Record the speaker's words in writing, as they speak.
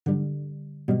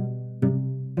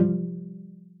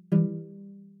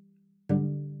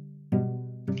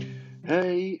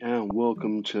Hey, and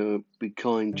welcome to Be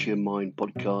Kind to Your Mind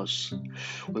podcast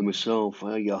with myself,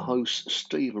 your host,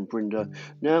 Steve and Brenda.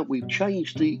 Now, we've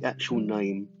changed the actual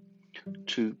name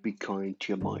to Be Kind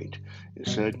to Your Mind.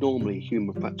 It's normally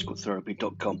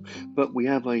humanpracticaltherapy.com, but we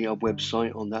have a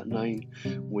website on that name.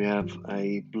 We have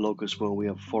a blog as well. We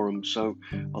have forums. So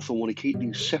I thought I want to keep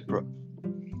these separate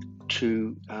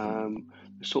to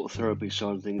the sort of therapy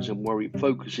side of things and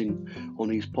focusing on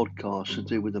these podcasts to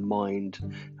do with the mind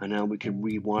and how we can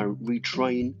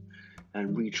retrain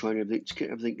everything to get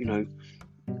everything,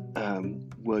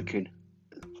 working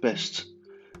best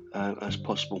as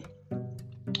possible.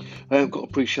 I've got to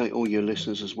appreciate all your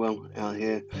listeners as well out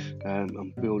here.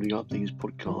 I'm building up these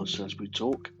podcasts as we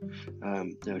talk.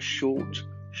 They're short,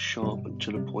 sharp, and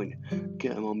to the point,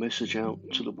 getting my message out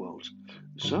to the world.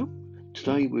 So,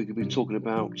 today we're going to be talking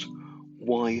about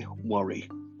why worry.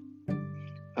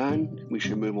 And we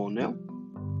should move on now.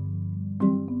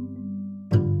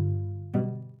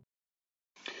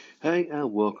 Hey,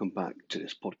 and welcome back to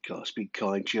this podcast, Be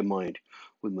Kind to Your Mind,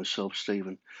 with myself,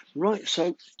 Stephen. Right,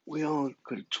 so we are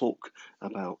going to talk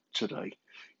about today.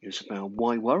 It's about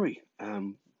why worry. Are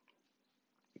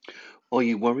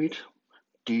you worried?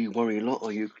 Do you worry a lot?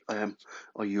 Are you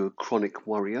a chronic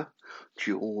worrier? Do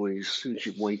you always, as soon as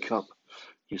you wake up,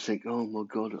 you think, oh my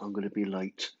God, I'm going to be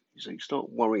late? So you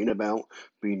start worrying about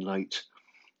being late.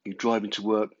 You're driving to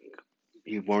work,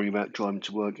 you worry about driving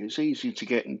to work. It's easy to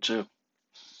get into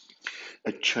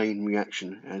a chain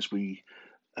reaction as we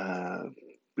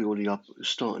building up,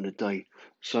 starting the day.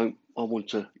 So I want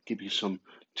to give you some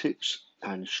tips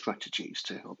and strategies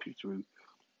to help you through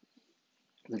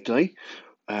the day,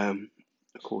 of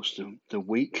course, the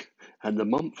week and the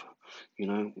month.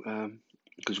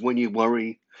 Because when you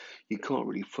worry, you can't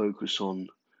really focus on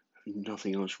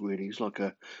nothing else really. It's like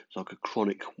a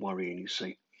chronic worrying. You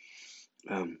see,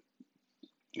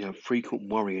 frequent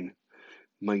worrying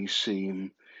may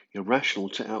seem irrational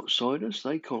to outsiders.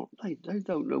 They don't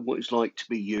know what it's like to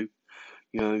be you.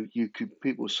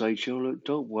 People say to you, look,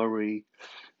 don't worry,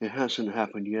 it hasn't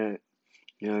happened yet.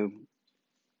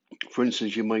 For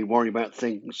instance, you may worry about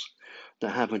things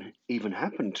that haven't even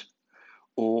happened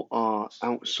or are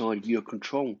outside of your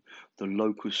control, the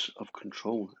locus of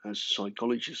control, as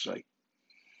psychologists say.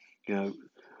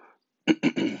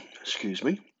 Excuse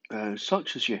me,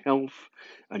 such as your health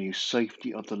and your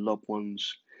safety of the loved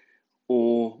ones,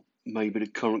 or maybe the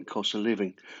current cost of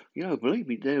living. Believe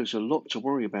me, there's a lot to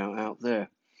worry about out there.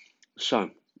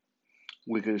 So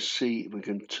we're going to see if we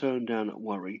can turn down that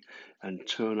worry and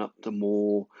turn up the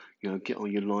more, get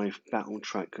on your life battle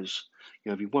track. Because,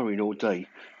 if you're worrying all day,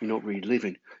 you're not really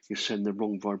living. You send the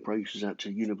wrong vibrations out to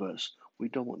the universe. We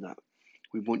don't want that.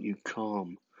 We want you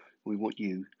calm. We want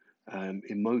you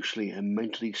emotionally and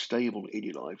mentally stable in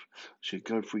your life. So you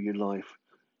go through your life,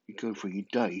 you go through your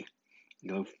day,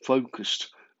 focused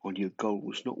on your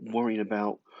goals, not worrying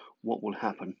about what will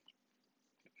happen.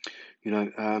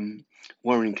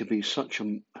 Worrying can be such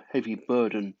a heavy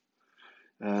burden,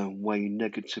 weighing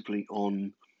negatively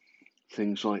on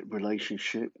things like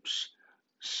relationships,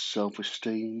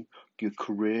 self-esteem, your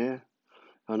career,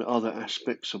 and other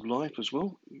aspects of life as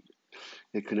well.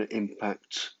 It can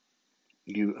impact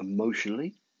you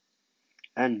emotionally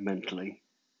and mentally.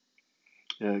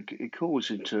 It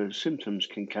causes symptoms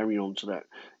can carry on to that.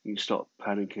 You start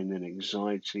panicking and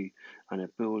anxiety, and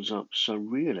it builds up. So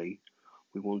really,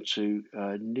 we want to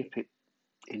nip it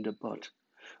in the bud.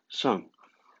 So,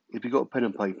 if you've got a pen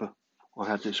and paper, I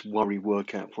have this worry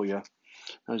workout for you.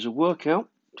 As a workout,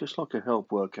 just like a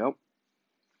health workout,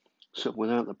 except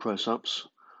without the press-ups,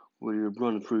 where you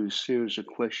run through a series of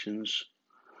questions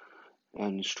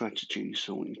and strategies.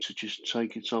 So I want you to just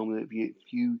take your time with it.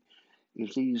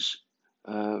 If these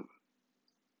and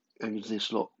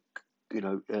this lot,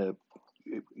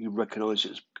 you recognise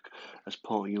it as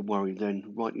part of your worry,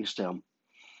 then write this down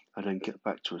and then get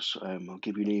back to us. I'll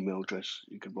give you an email address.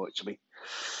 You can write to me,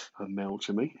 mail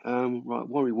to me. Right,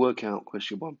 worry workout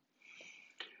question 1.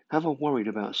 Have I worried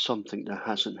about something that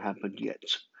hasn't happened yet?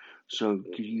 So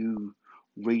do you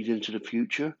read into the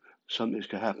future? Something's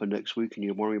going to happen next week and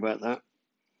you worry about that?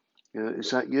 Is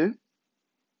that you?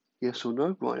 Yes or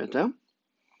no? Write it down.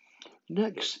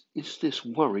 Next, is this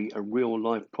worry a real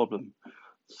life problem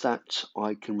that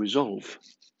I can resolve?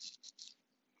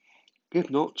 If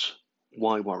not,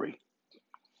 why worry?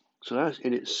 So that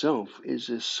in itself, is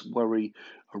this worry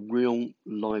a real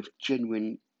life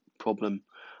genuine problem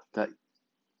that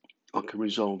I can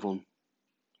resolve on?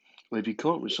 Well, if you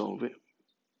can't resolve it,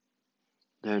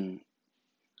 then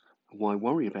why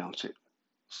worry about it?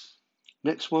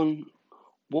 Next one,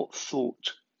 what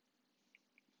thought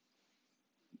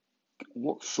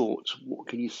what thoughts, what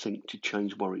can you think to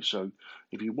change worry? So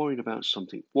if you're worried about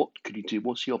something, what can you do?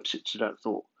 What's the opposite to that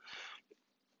thought?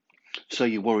 Say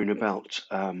you're worrying about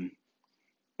a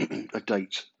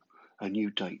date, a new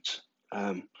date.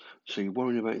 So you're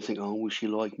worrying about, you think, oh, will she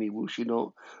like me? Will she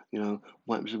not?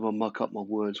 What happens if I muck up my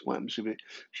words? What happens if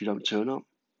she don't turn up?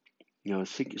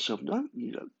 Think yourself, no,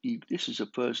 this is a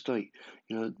first date.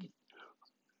 They're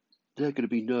going to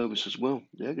be nervous as well.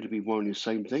 They're going to be worrying the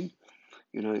same thing.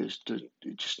 It's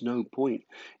just no point.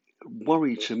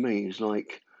 Worry to me is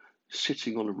like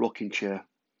sitting on a rocking chair.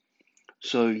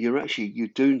 So you're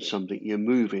doing something, you're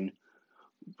moving,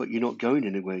 but you're not going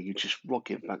anywhere. You're just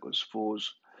rocking backwards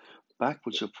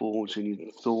and forwards, and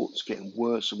your thoughts getting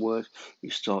worse and worse. You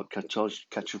start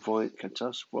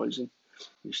catastrophizing.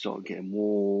 You start getting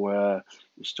more.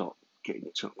 You start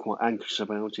getting quite anxious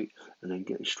about it, and then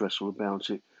getting stressful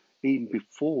about it, even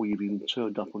before you've even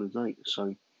turned up on a date.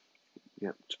 So,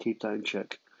 yeah, to keep that in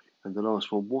check. And the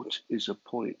last one: what is the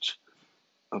point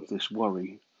of this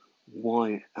worry?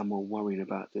 Why am I worrying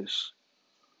about this?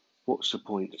 What's the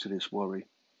point to this worry?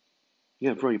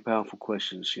 Yeah, very powerful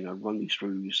questions. Run these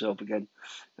through yourself again.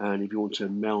 And if you want to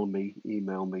email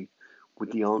me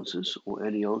with the answers or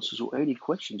any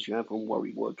questions you have on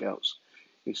worry workouts,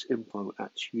 it's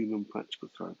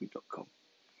info@humanpracticaltherapy.com.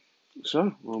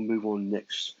 So I'll move on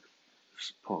next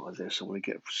part of this. I want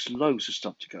to get loads of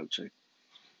stuff to go to.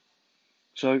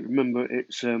 So remember,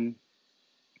 it's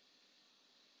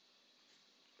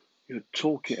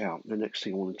talk it out. The next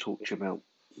thing I want to talk to you about,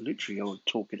 literally, I want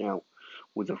to talk it out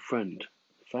with a friend,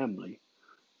 family,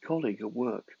 colleague at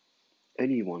work,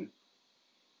 anyone.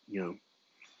 You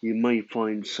may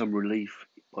find some relief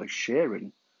by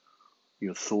sharing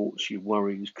your thoughts, your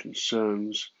worries,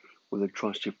 concerns with a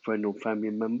trusted friend or family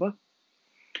member.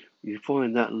 You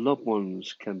find that loved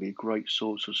ones can be a great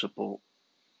source of support,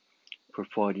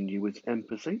 providing you with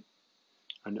empathy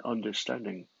and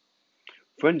understanding.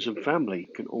 Friends and family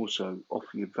can also offer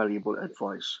you valuable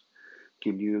advice,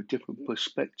 giving you a different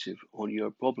perspective on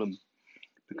your problem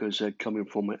because they're coming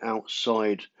from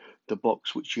outside the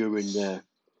box which you're in there.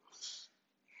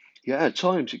 Yeah, at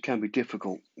times it can be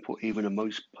difficult for even the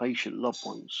most patient loved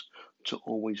ones to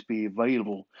always be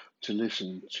available to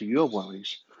listen to your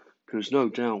worries, because no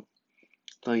doubt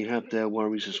they have their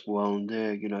worries as well, and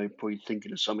they're, probably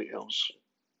thinking of something else.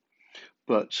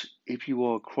 But if you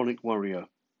are a chronic worrier,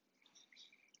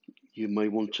 you may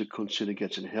want to consider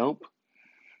getting help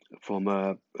from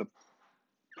a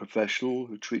professional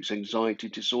who treats anxiety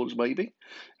disorders, maybe.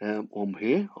 I'm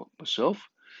here myself.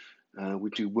 We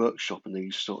do workshop on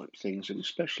these sort of things, and we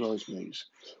specialise in these.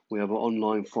 We have an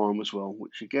online forum as well,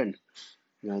 which again,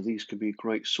 these can be a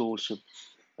great source of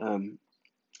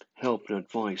help and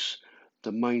advice.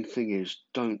 The main thing is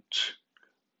don't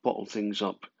bottle things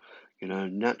up.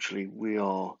 Naturally we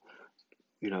are,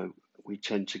 we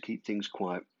tend to keep things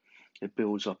quiet. It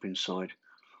builds up inside.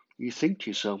 You think to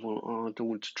yourself, well, I don't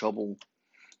want to trouble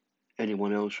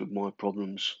anyone else with my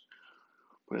problems.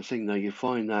 But the thing though, you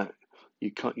find that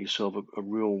you cut yourself a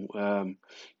real,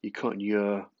 you cut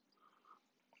your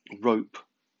rope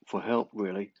for help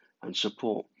really and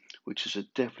support, which is a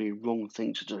definitely wrong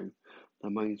thing to do. The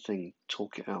main thing,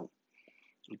 talk it out.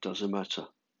 It doesn't matter.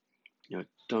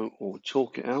 Don't or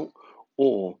talk it out,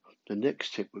 or the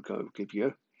next tip we're going to give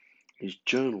you is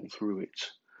journal through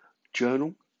it.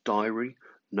 Journal, diary,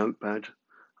 notepad,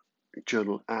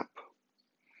 journal app.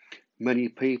 Many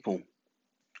people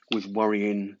with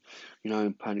worrying,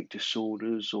 panic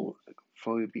disorders or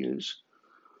phobias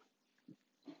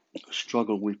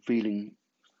struggle with feeling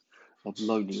of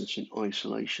loneliness and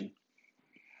isolation.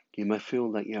 You may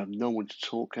feel that you have no one to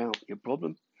talk out your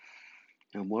problem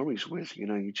and worries with.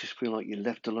 You just feel like you're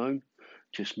left alone,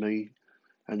 just me.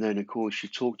 And then, of course, you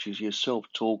talk to yourself.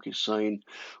 Talk is saying,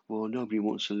 well, nobody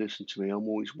wants to listen to me. I'm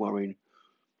always worrying.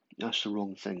 That's the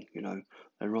wrong thing.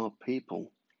 There are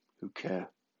people who care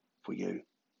for you.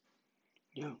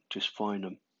 Just find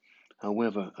them.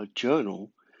 However, a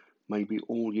journal may be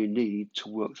all you need to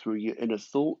work through your inner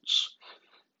thoughts,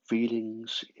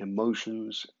 feelings,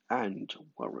 emotions, and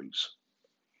worries.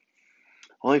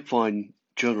 I find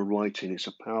journal writing is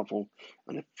a powerful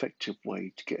and effective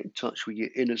way to get in touch with your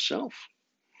inner self.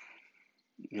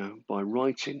 By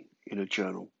writing in a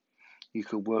journal, you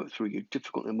can work through your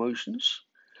difficult emotions,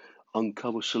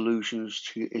 uncover solutions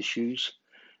to your issues,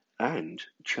 and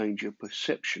change your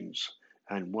perceptions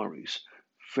and worries.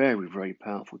 Very, very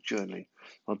powerful journaling.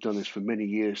 I've done this for many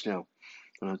years now,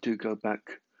 and I do go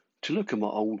back to look at my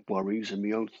old worries and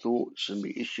my old thoughts and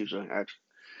the issues I had.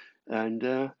 And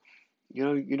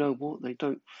you know what? They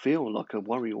don't feel like a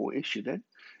worry or issue then.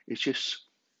 It's just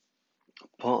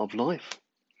part of life.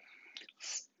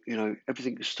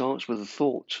 Everything starts with a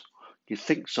thought. You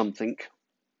think something,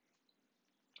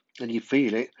 and you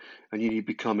feel it, and then you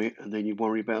become it, and then you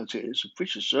worry about it. It's a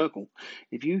vicious circle.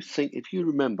 If you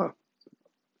remember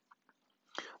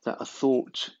that a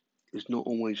thought is not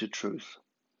always a truth,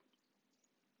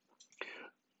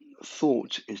 a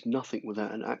thought is nothing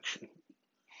without an action.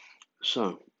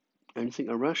 So, anything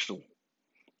irrational,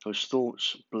 those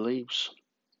thoughts, beliefs,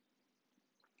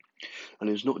 and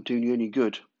it's not doing you any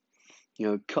good.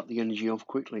 Cut the energy off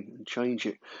quickly and change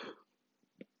it.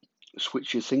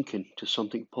 Switch your thinking to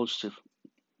something positive.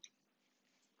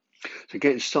 So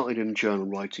getting started in journal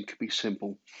writing can be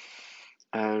simple.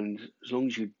 And as long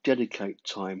as you dedicate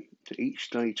time to each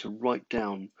day to write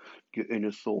down your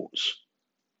inner thoughts,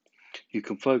 you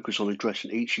can focus on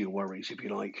addressing each of your worries, if you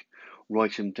like.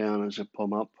 Write them down as they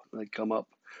come up,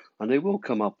 and they will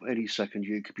come up any second.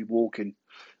 You could be walking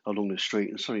along the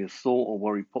street and suddenly a thought or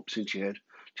worry pops into your head,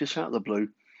 just out of the blue,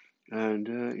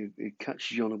 and it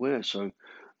catches you unaware. So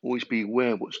always be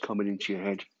aware of what's coming into your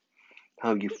head,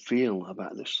 how you feel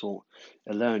about this thought,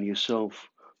 allowing yourself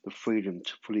the freedom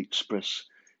to fully express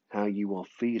how you are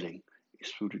feeling is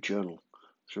through the journal.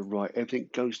 So write everything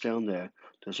goes down there,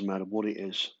 doesn't matter what it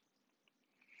is.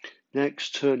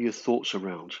 Next, turn your thoughts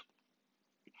around.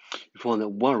 You find that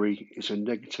worry is a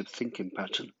negative thinking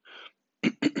pattern,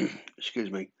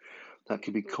 excuse me, that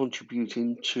can be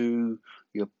contributing to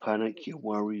your panic, your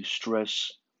worry,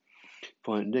 stress.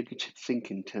 Find negative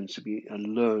thinking tends to be a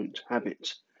learned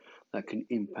habit that can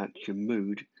impact your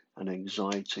mood and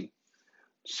anxiety.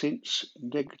 Since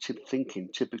negative thinking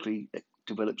typically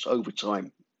develops over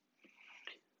time,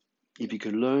 if you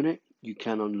can learn it, you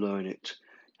can unlearn it,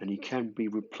 and you can be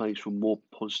replaced with more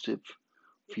positive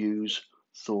views,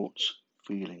 thoughts,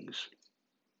 feelings,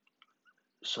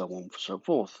 so on and so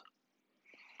forth.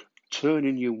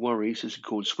 Turning your worries, this is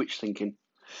called switch thinking,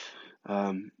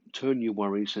 turn your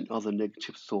worries and other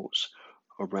negative thoughts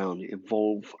around.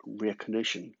 Involve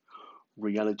recognition,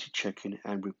 reality checking,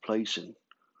 and replacing.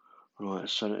 Right, I'll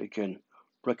say that again.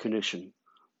 Recognition.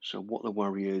 So what the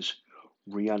worry is,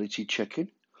 reality checking.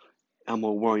 Am I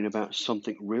worrying about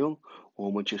something real, or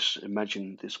am I just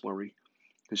imagining this worry?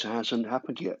 Because it hasn't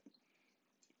happened yet.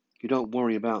 You don't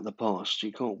worry about the past.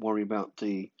 You can't worry about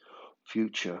the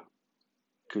future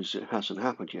because it hasn't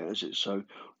happened yet, has it? So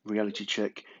reality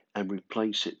check and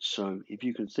replace it. So if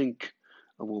you can think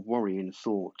of a worrying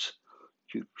thought,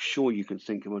 you can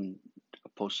think of a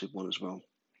positive one as well.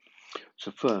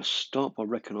 So first, start by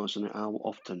recognizing how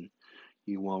often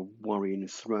you are worrying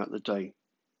throughout the day.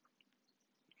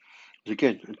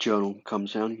 Again, a journal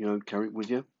comes down, carry it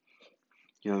with you,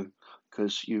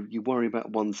 because you worry about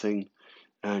one thing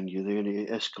and then it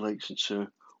escalates into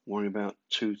worrying about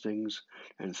two things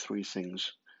and three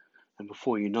things. And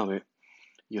before you know it,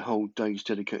 your whole day's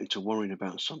dedicated to worrying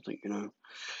about something,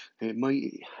 It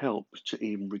may help to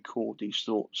even record these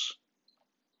thoughts,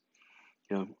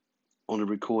 on a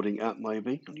recording app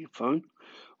maybe, on your phone,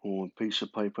 or a piece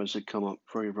of paper as they come up.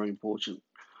 Very, very important.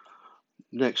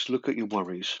 Next, look at your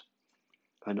worries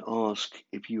and ask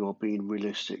if you are being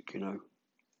realistic,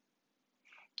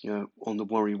 on the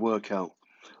worry workout.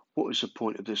 What is the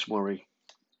point of this worry?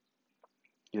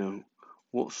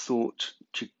 What thought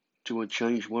do I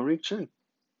change worry to?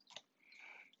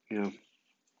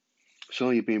 So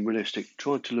are you being realistic?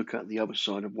 Try to look at the other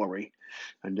side of worry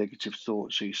and negative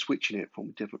thoughts. So you're switching it from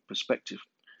a different perspective.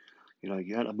 At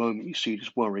the moment you see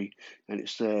this worry and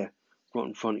it's there right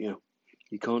in front of you.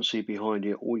 You can't see behind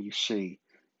it. All you see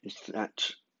is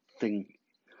that thing,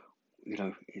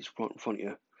 it's right in front of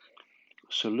you.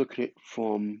 So look at it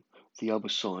from the other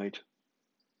side.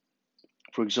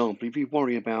 For example, if you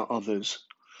worry about others,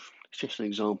 it's just an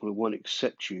example of won't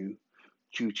accept you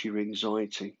due to your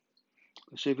anxiety.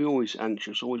 So if you're always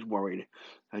anxious, always worried,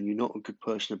 and you're not a good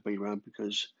person to be around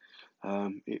because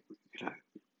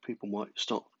people might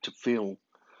start to feel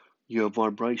your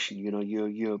vibration,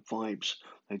 your vibes.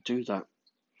 They do that.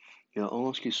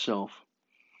 Ask yourself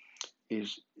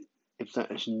if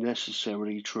that is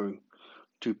necessarily true.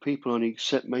 Do people only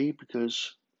accept me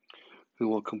because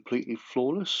who are completely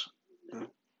flawless?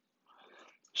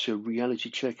 So reality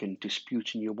checking,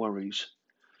 disputing your worries.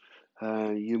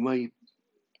 You may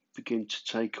begin to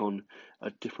take on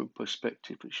a different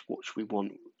perspective, which we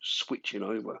want, switching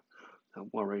over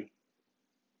that worry.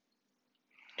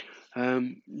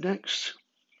 Next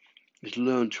is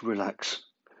learn to relax.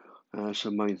 That's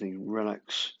the main thing,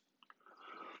 relax.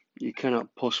 You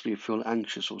cannot possibly feel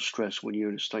anxious or stressed when you're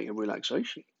in a state of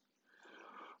relaxation.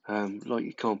 Like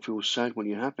you can't feel sad when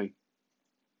you're happy.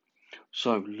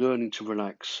 So learning to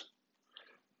relax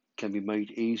can be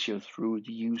made easier through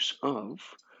the use of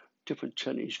different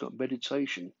techniques. You've got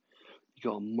meditation,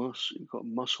 you've got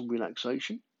muscle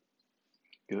relaxation,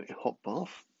 a hot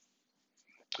bath,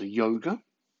 a yoga,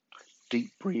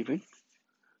 deep breathing,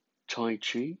 Tai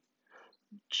Chi,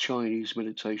 Chinese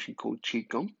meditation called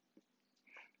Qigong.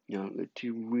 They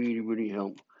do really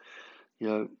help.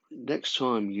 Next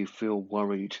time you feel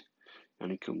worried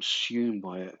and consumed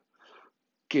by it,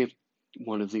 give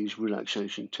one of these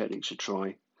relaxation techniques a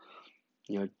try.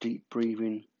 Deep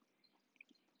breathing,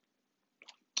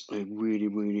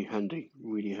 really handy,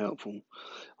 really helpful.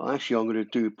 I'm going to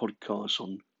do a podcast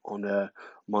on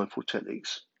mindful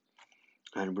techniques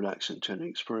and relaxing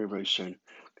techniques very soon.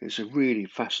 It's a really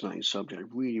fascinating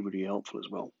subject, really helpful as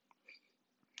well.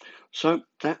 So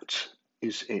that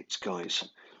is it, guys.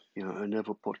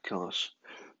 Another podcast.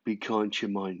 Be kind to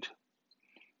your mind,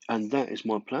 and that is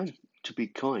my plan, to be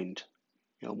kind.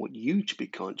 I want you to be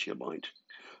kind to your mind.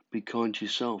 Be kind to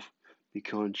yourself. Be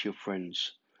kind to your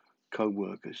friends,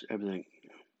 co-workers, everything.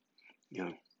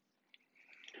 The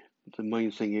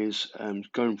main thing is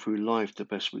going through life the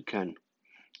best we can.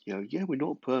 We're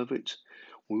not perfect.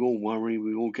 We all worry.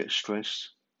 We all get stressed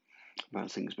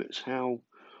about things, but it's how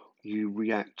you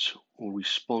react or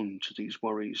respond to these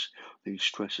worries, these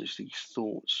stresses, these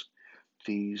thoughts,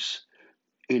 these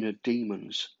inner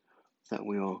demons that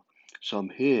we are. So I'm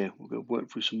here. We're going to work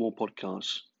through some more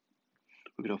podcasts.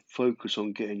 We're going to focus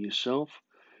on getting yourself,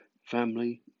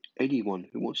 family, anyone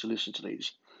who wants to listen to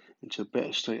these into a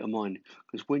better state of mind.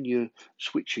 Because when you're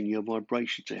switching your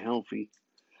vibration to healthy,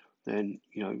 then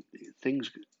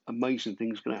amazing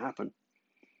things are going to happen.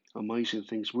 Amazing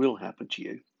things will happen to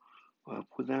you.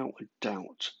 Without a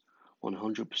doubt,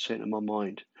 100% in my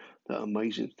mind, that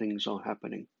amazing things are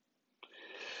happening.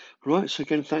 Right, so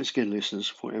again, thanks again, listeners,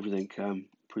 for everything.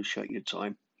 Appreciate your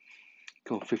time.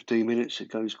 Got 15 minutes, it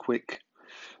goes quick.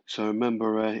 So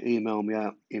remember, email me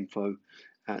at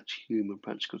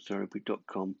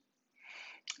info@humanpracticaltherapy.com,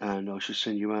 and I shall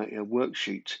send you out a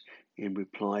worksheet in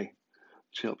reply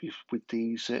to help you with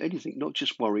these, anything, not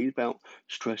just worry about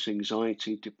stress,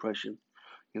 anxiety, depression.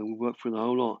 We work through the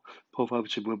whole lot. Pop over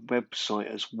to the website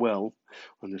as well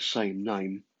on the same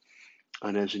name,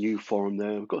 and there's a new forum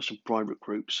there. We've got some private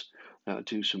groups that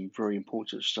do some very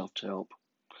important stuff to help.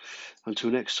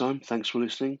 Until next time, thanks for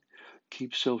listening.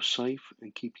 Keep yourself safe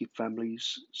and keep your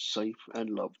families safe and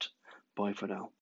loved. Bye for now.